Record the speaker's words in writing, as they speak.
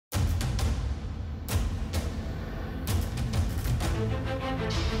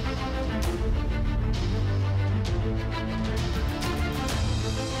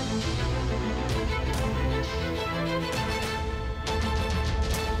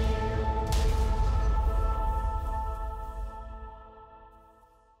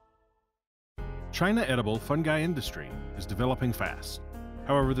China edible fungi industry is developing fast.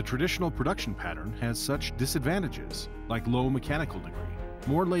 However, the traditional production pattern has such disadvantages like low mechanical degree,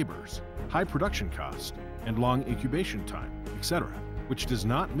 more laborers, high production cost, and long incubation time, etc., which does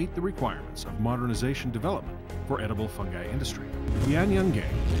not meet the requirements of modernization development for edible fungi industry. Lianyungang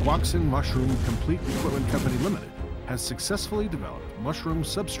Guoxin Mushroom Complete Equipment Company Limited has successfully developed mushroom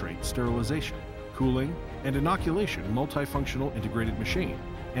substrate sterilization, cooling, and inoculation multifunctional integrated machine,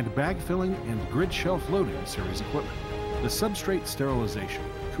 and bag filling and grid shelf loading series equipment. The substrate sterilization,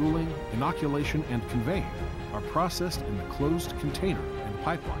 cooling, inoculation, and conveying are processed in the closed container and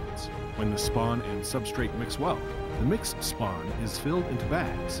pipelines. When the spawn and substrate mix well, the mixed spawn is filled into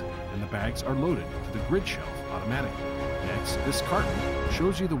bags, and the bags are loaded to the grid shelf automatically. Next, this carton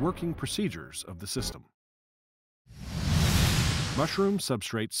shows you the working procedures of the system. Mushroom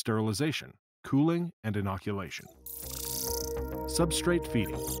substrate sterilization, cooling, and inoculation. Substrate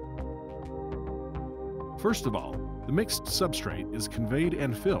feeding. First of all, the mixed substrate is conveyed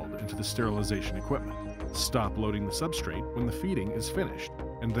and filled into the sterilization equipment. Stop loading the substrate when the feeding is finished,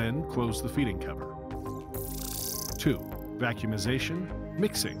 and then close the feeding cover. 2. Vacuumization,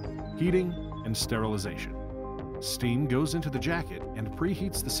 mixing, heating, and sterilization. Steam goes into the jacket and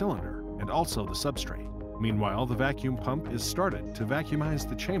preheats the cylinder and also the substrate. Meanwhile, the vacuum pump is started to vacuumize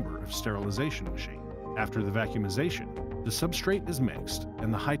the chamber of sterilization machine. After the vacuumization, the substrate is mixed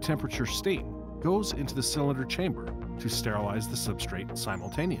and the high-temperature steam goes into the cylinder chamber to sterilize the substrate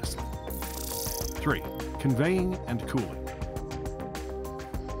simultaneously. 3. Conveying and cooling.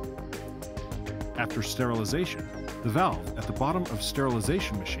 After sterilization, the valve at the bottom of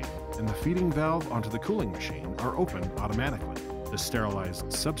sterilization machine and the feeding valve onto the cooling machine are open automatically. The sterilized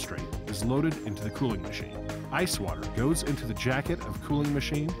substrate is loaded into the cooling machine. Ice water goes into the jacket of cooling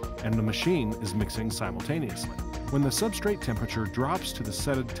machine, and the machine is mixing simultaneously. When the substrate temperature drops to the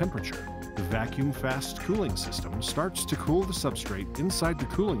setted temperature, the vacuum-fast cooling system starts to cool the substrate inside the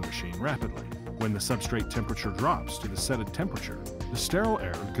cooling machine rapidly. When the substrate temperature drops to the setted temperature, the sterile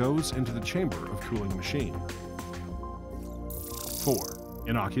air goes into the chamber of cooling machine. 4.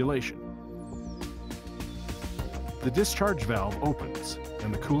 Inoculation. The discharge valve opens,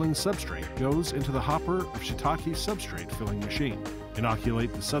 and the cooling substrate goes into the hopper of shiitake substrate filling machine.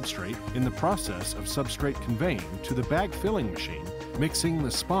 Inoculate the substrate in the process of substrate conveying to the bag filling machine, mixing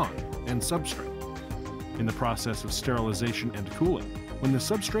the spawn and substrate. In the process of sterilization and cooling, when the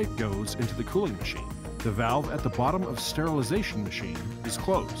substrate goes into the cooling machine, the valve at the bottom of sterilization machine is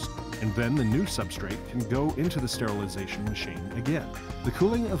closed, and then the new substrate can go into the sterilization machine again. The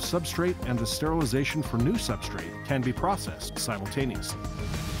cooling of substrate and the sterilization for new substrate can be processed simultaneously.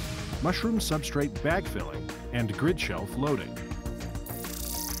 Mushroom substrate bag filling and grid shelf loading.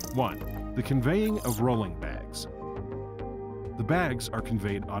 1. The conveying of rolling bags. The bags are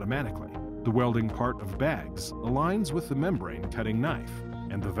conveyed automatically. The welding part of bags aligns with the membrane cutting knife,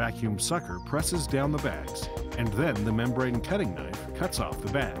 and the vacuum sucker presses down the bags, and then the membrane cutting knife cuts off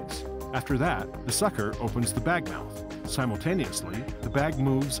the bags. After that, the sucker opens the bag mouth. Simultaneously, the bag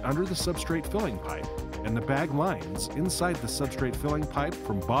moves under the substrate filling pipe, and the bag lines inside the substrate filling pipe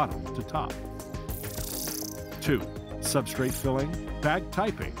from bottom to top. 2. Substrate filling, bag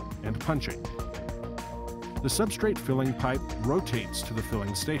typing, and punching. The substrate filling pipe rotates to the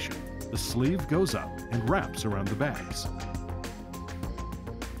filling station. The sleeve goes up and wraps around the bags.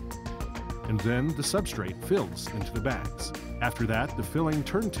 And then the substrate fills into the bags. After that, the filling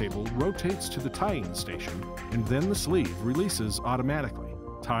turntable rotates to the tying station, and then the sleeve releases automatically,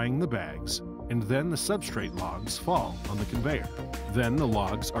 tying the bags, and then the substrate logs fall on the conveyor. Then the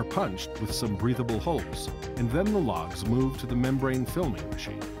logs are punched with some breathable holes, and then the logs move to the membrane filming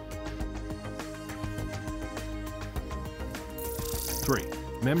machine. 3.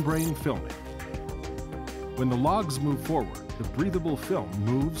 Membrane filming. When the logs move forward, the breathable film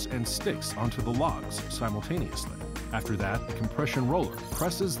moves and sticks onto the logs simultaneously. After that, the compression roller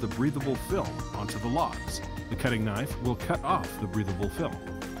presses the breathable film onto the logs. The cutting knife will cut off the breathable film.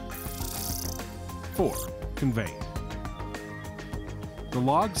 4. Conveying. The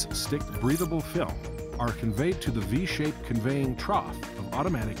logs sticked breathable film are conveyed to the V-shaped conveying trough of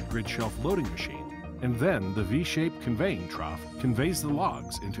automatic grid shelf loading machine, and then the V-shaped conveying trough conveys the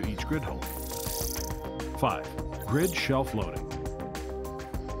logs into each grid hole. 5. Grid shelf loading.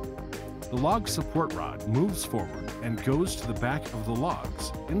 The log support rod moves forward and goes to the back of the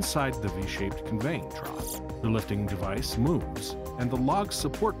logs inside the V-shaped conveying trough. The lifting device moves, and the log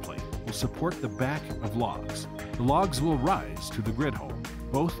support plate will support the back of logs. The logs will rise to the grid hole.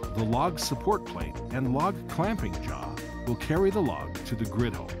 Both the log support plate and log clamping jaw will carry the log to the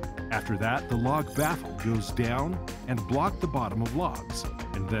grid hole. After that, the log baffle goes down and block the bottom of logs,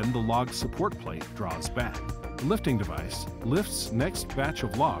 and then the log support plate draws back. The lifting device lifts next batch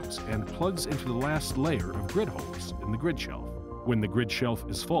of logs and plugs into the last layer of grid holes in the grid shelf. When the grid shelf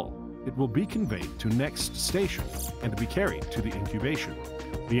is full, it will be conveyed to next station and be carried to the incubation.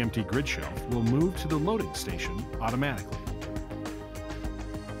 The empty grid shelf will move to the loading station automatically.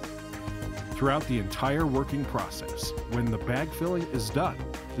 Throughout the entire working process, when the bag filling is done,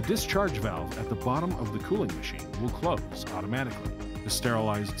 the discharge valve at the bottom of the cooling machine will close automatically. The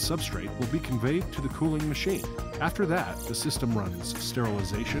sterilized substrate will be conveyed to the cooling machine. After that, the system runs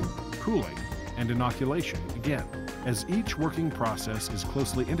sterilization, cooling, and inoculation again. As each working process is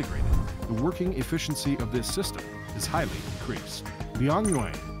closely integrated, the working efficiency of this system is highly increased.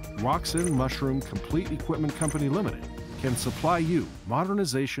 Lianyungang Guoxin Mushroom Complete Equipment Company Limited can supply you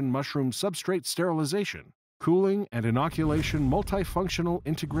modernization mushroom substrate sterilization, cooling and inoculation multifunctional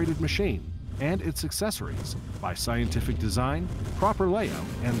integrated machine, and its accessories by scientific design, proper layout,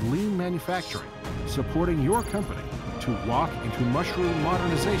 and lean manufacturing, supporting your company to walk into mushroom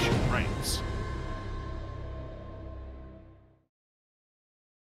modernization ranks.